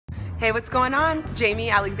Hey, what's going on? Jaimi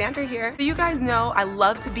Alexander here. So you guys know I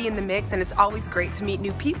love to be in the mix and it's always great to meet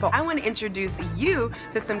new people. I want to introduce you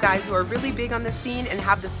to some guys who are really big on the scene and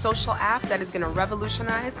have the social app that is going to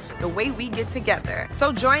revolutionize the way we get together.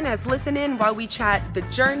 So join us, listen in while we chat the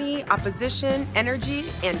journey, opposition, energy,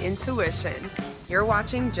 and intuition. You're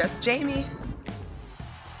watching Just Jaimi.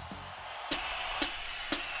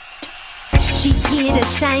 She's here to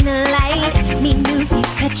shine a light, meet new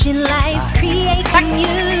peeps, touching lives, create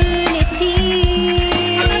community.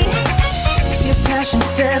 Your passion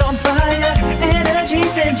set on fire, energy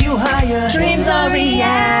sends you higher. Dreams are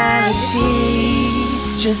reality.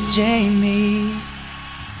 Just Jaimi.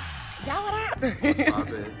 Yeah, what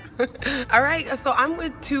up? All right, so I'm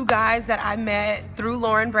with two guys that I met through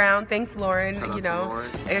Lauren Brown. Thanks, Lauren.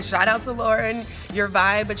 And shout out to Lauren. Your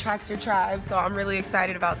vibe attracts your tribe, so I'm really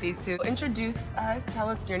excited about these two. Introduce us, tell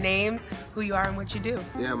us your names, who you are, and what you do.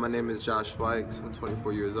 Yeah, my name is Josh Spikes. I'm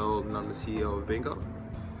 24 years old, and I'm the CEO of BNGO.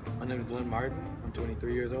 My name is Glenn Martin. I'm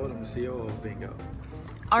 23 years old. I'm the CEO of BNGO.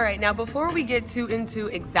 All right, now before we get into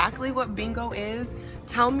exactly what BNGO is,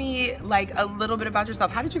 tell me like a little bit about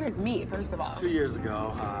yourself. How did you guys meet, first of all? 2 years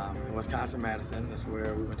ago in Wisconsin, Madison. That's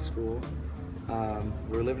where we went to school.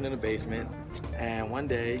 We were living in a basement, and one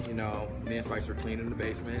day, you know, me and Spikes were cleaning the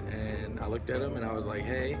basement, and I looked at him and I was like,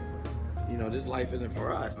 hey, you know, this life isn't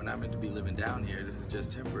for us. We're not meant to be living down here. This is just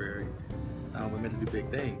temporary. We're meant to do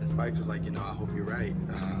big things. And Spikes was like, you know, I hope you're right.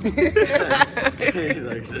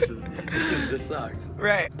 Like, this sucks.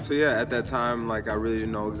 Right. So yeah, at that time, like, I really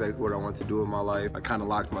didn't know exactly what I wanted to do with my life. I kind of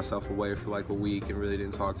locked myself away for like a week and really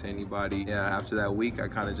didn't talk to anybody. Yeah, after that week, I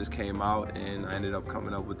kind of just came out and I ended up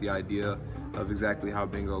coming up with the idea of exactly how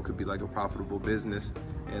BNGO could be like a profitable business.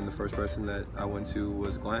 And the first person that I went to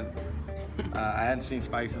was Glenn. I hadn't seen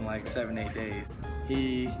Spikes in like 7-8 days.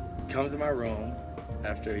 He comes to my room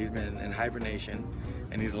after he's been in hibernation,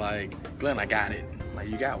 and he's like, Glenn, I got it. I'm like,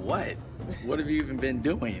 you got what? What have you even been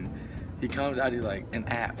doing? He comes out, he's like, an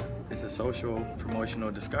app. It's a social promotional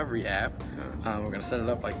discovery app. Yes. We're gonna set it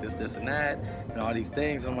up like this, and that, and all these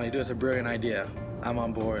things. I'm like, dude, it's a brilliant idea. I'm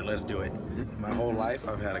on board, let's do it. My whole life,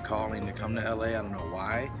 I've had a calling to come to LA, I don't know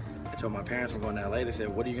why. I told my parents I'm going to LA, they said,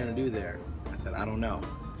 what are you gonna do there? I said, I don't know.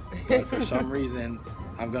 But for some reason,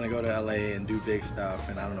 I'm gonna go to LA and do big stuff,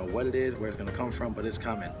 and I don't know what it is, where it's gonna come from, but it's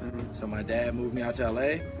coming. So my dad moved me out to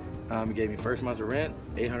LA. He gave me first month's of rent,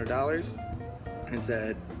 $800, and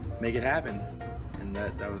said, make it happen. And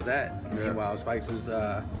that was that. Yeah. Meanwhile, Spikes is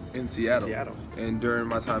in Seattle. And during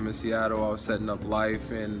my time in Seattle, I was setting up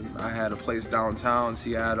life, and I had a place downtown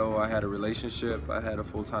Seattle. I had a relationship. I had a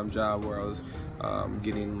full-time job where I was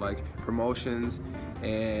getting like promotions,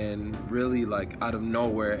 and really like out of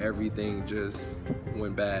nowhere, everything just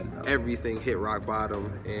went bad. Everything hit rock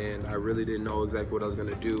bottom, and I really didn't know exactly what I was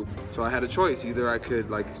gonna do. So I had a choice. Either I could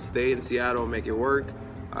like stay in Seattle and make it work,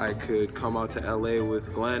 I could come out to LA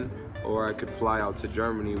with Glenn, or I could fly out to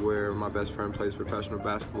Germany where my best friend plays professional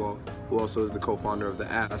basketball, who also is the co-founder of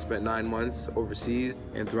the app. I spent 9 months overseas,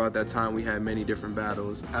 and throughout that time we had many different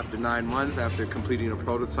battles. After 9 months, after completing a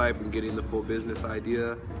prototype and getting the full business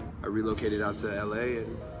idea, I relocated out to LA,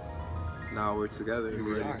 and now we're together and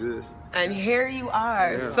we're ready to do this. And here you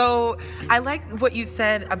are. Yeah. So I like what you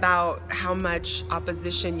said about how much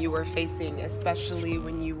opposition you were facing, especially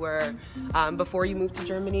when you were, before you moved to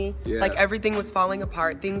Germany. Yeah. Like everything was falling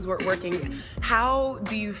apart, things weren't working. How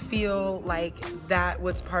do you feel like that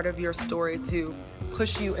was part of your story to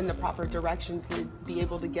push you in the proper direction to be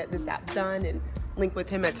able to get this app done and link with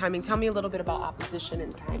him at timing? Tell me a little bit about opposition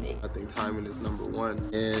and timing. I think timing is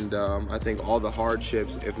 #1, and I think all the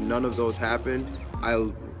hardships, if none of those happened,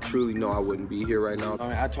 I truly know I wouldn't be here right now. I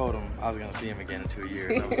mean, I told him I was gonna see him again in 2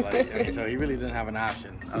 years. I was like, I mean, so he really didn't have an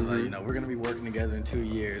option. I was like, you know, we're gonna be working together in 2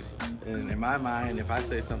 years. And in my mind, if I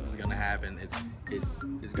say something's gonna happen,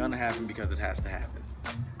 it's gonna happen because it has to happen.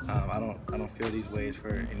 I don't feel these ways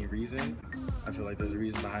for any reason. I feel like there's a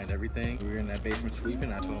reason behind everything. We were in that basement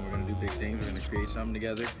sweeping. I told him we're gonna do big things. We're gonna create something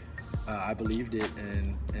together. I believed it,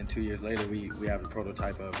 and 2 years later, we have a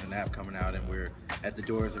prototype of an app coming out, and we're at the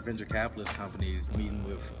doors of venture capitalist companies meeting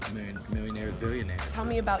with millionaires, billionaires. Tell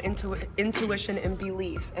me about intuition and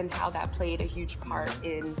belief and how that played a huge part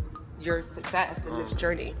in your success in this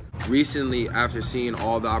journey. Recently, after seeing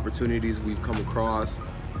all the opportunities we've come across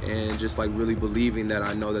and just like really believing that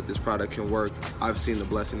I know that this product can work, I've seen the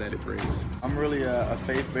blessing that it brings. I'm really a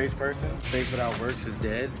faith-based person. Faith without works is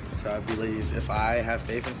dead. So I believe if I have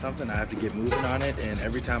faith in something, I have to get moving on it. And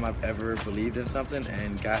every time I've ever believed in something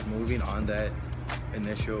and got moving on that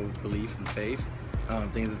initial belief and faith,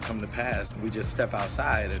 things have come to pass. We just step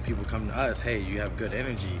outside and people come to us, hey, you have good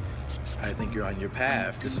energy. I think you're on your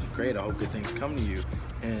path. This is great. I hope good things come to you.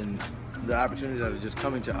 And the opportunities that are just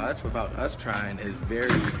coming to us without us trying is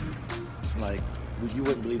very, like, you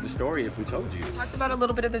wouldn't believe the story if we told you. Talked about a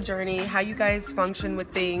little bit of the journey, how you guys function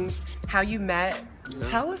with things, how you met. Yeah.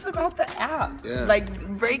 Tell us about the app. Yeah. Like,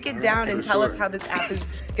 break it down and tell us how this app is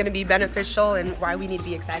going to be beneficial and why we need to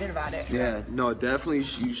be excited about it. Yeah, no, definitely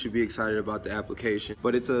you should be excited about the application.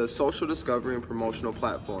 But it's a social discovery and promotional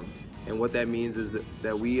platform. And what that means is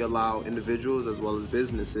that we allow individuals as well as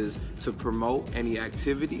businesses to promote any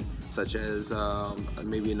activity, such as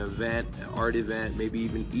maybe an event, an art event, maybe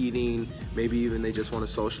even eating, maybe even they just want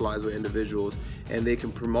to socialize with individuals, and they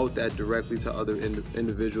can promote that directly to other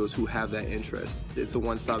individuals who have that interest. It's a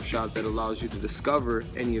one-stop shop that allows you to discover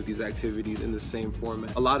any of these activities in the same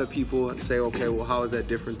format. A lot of people say, okay, well, how is that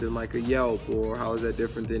different than like a Yelp, or how is that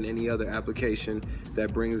different than any other application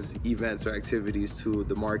that brings events or activities to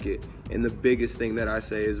the market? And the biggest thing that I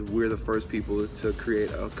say is we're the first people to create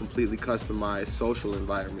a completely customized social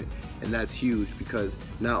environment. And that's huge because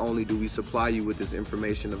not only do we supply you with this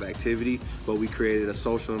information of activity, but we created a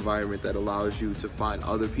social environment that allows you to find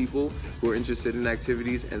other people who are interested in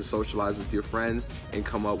activities and socialize with your friends and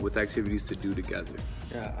come up with activities to do together.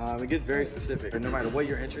 Yeah, it gets very specific. And no matter what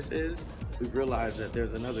your interest is, we've realized that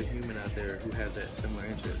there's another human out there who has that similar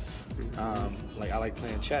interest. Like I like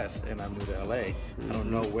playing chess and I'm new to LA. I don't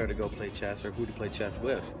know where to go play chess or who to play chess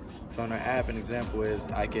with. So on our app, an example is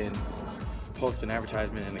I can post an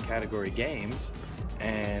advertisement in the category games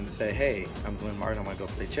and say, hey, I'm Glenn Martin, I want to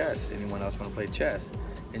go play chess. Anyone else want to play chess?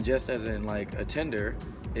 And just as in like a Tinder,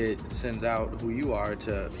 it sends out who you are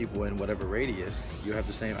to people in whatever radius. You have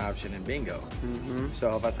the same option in BNGO.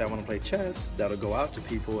 So if I say I want to play chess, that'll go out to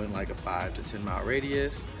people in like a 5 to 10 mile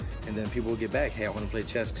radius, and then people will get back, hey, I want to play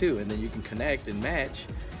chess too. And then you can connect and match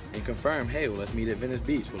and confirm, hey, well, let's meet at Venice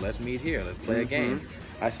Beach. Well, let's meet here. Let's play a game.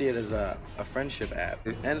 I see it as a friendship app,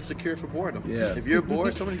 and it's a cure for boredom. Yeah. If you're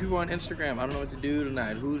bored, so many people on Instagram, I don't know what to do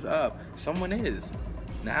tonight, who's up? Someone is.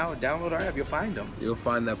 Now, download our app, you'll find them. You'll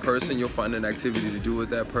find that person, you'll find an activity to do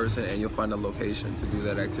with that person, and you'll find a location to do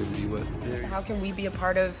that activity with. How can we be a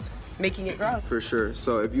part of making it grow? For sure.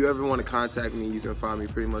 So if you ever want to contact me, you can find me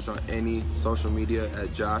pretty much on any social media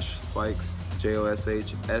at Josh Spikes,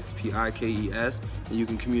 JOSHSPIKES, and you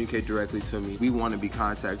can communicate directly to me. We want to be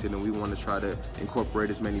contacted and we want to try to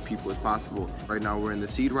incorporate as many people as possible. Right now we're in the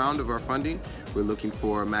seed round of our funding. We're looking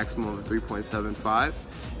for a maximum of 3.75,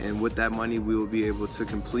 and with that money we will be able to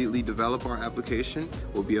completely develop our application.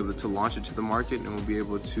 We'll be able to launch it to the market, and we'll be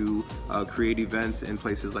able to create events in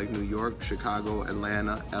places like New York, Chicago,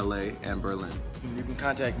 Atlanta, LA, and Berlin. You can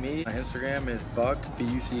contact me. My Instagram is Buck,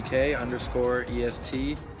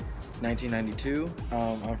 BUCK_EST 1992.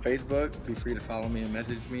 On Facebook, be free to follow me and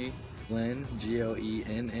message me. Glenn,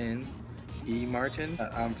 GLENNE Martin.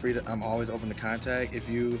 I'm always open to contact. If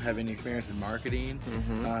you have any experience in marketing,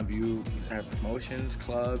 if you have promotions,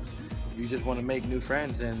 clubs, you just want to make new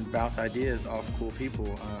friends and bounce ideas off cool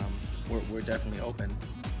people, we're definitely open.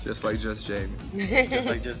 Just like Just Jaimi. Just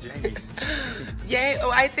like Just Jaimi. Yay! Oh,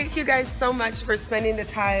 I thank you guys so much for spending the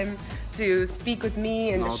time to speak with me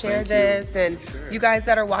and to share this. And you guys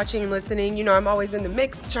that are watching and listening, you know, I'm always in the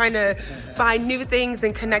mix trying to find new things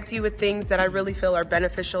and connect you with things that I really feel are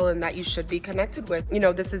beneficial and that you should be connected with. You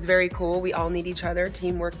know, this is very cool. We all need each other.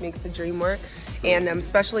 Teamwork makes the dream work. And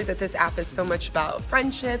especially that this app is so much about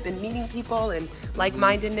friendship and meeting people and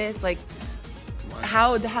like-mindedness. Like,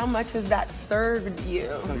 how much has that served you,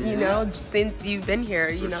 you know, since you've been here,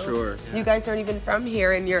 you know? Sure. You guys aren't even from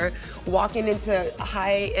here and you're walking into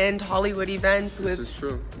high-end Hollywood events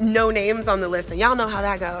with no names on the list, and y'all know how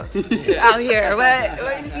that goes out here.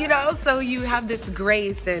 But, you know, so you have this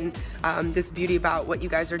grace and this beauty about what you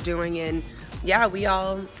guys are doing, and yeah, we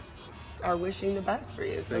all are wishing the best for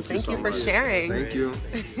you. So thank you for sharing. Thank you.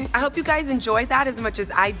 I hope you guys enjoyed that as much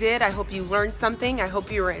as I did. I hope you learned something. I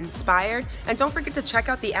hope you were inspired. And don't forget to check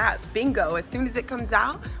out the app, BNGO. As soon as it comes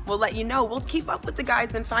out, we'll let you know. We'll keep up with the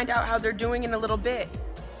guys and find out how they're doing in a little bit.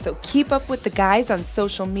 So keep up with the guys on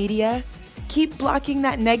social media. Keep blocking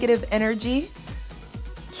that negative energy.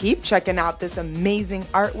 Keep checking out this amazing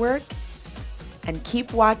artwork. And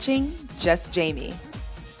keep watching Just Jaimi.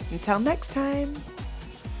 Until next time.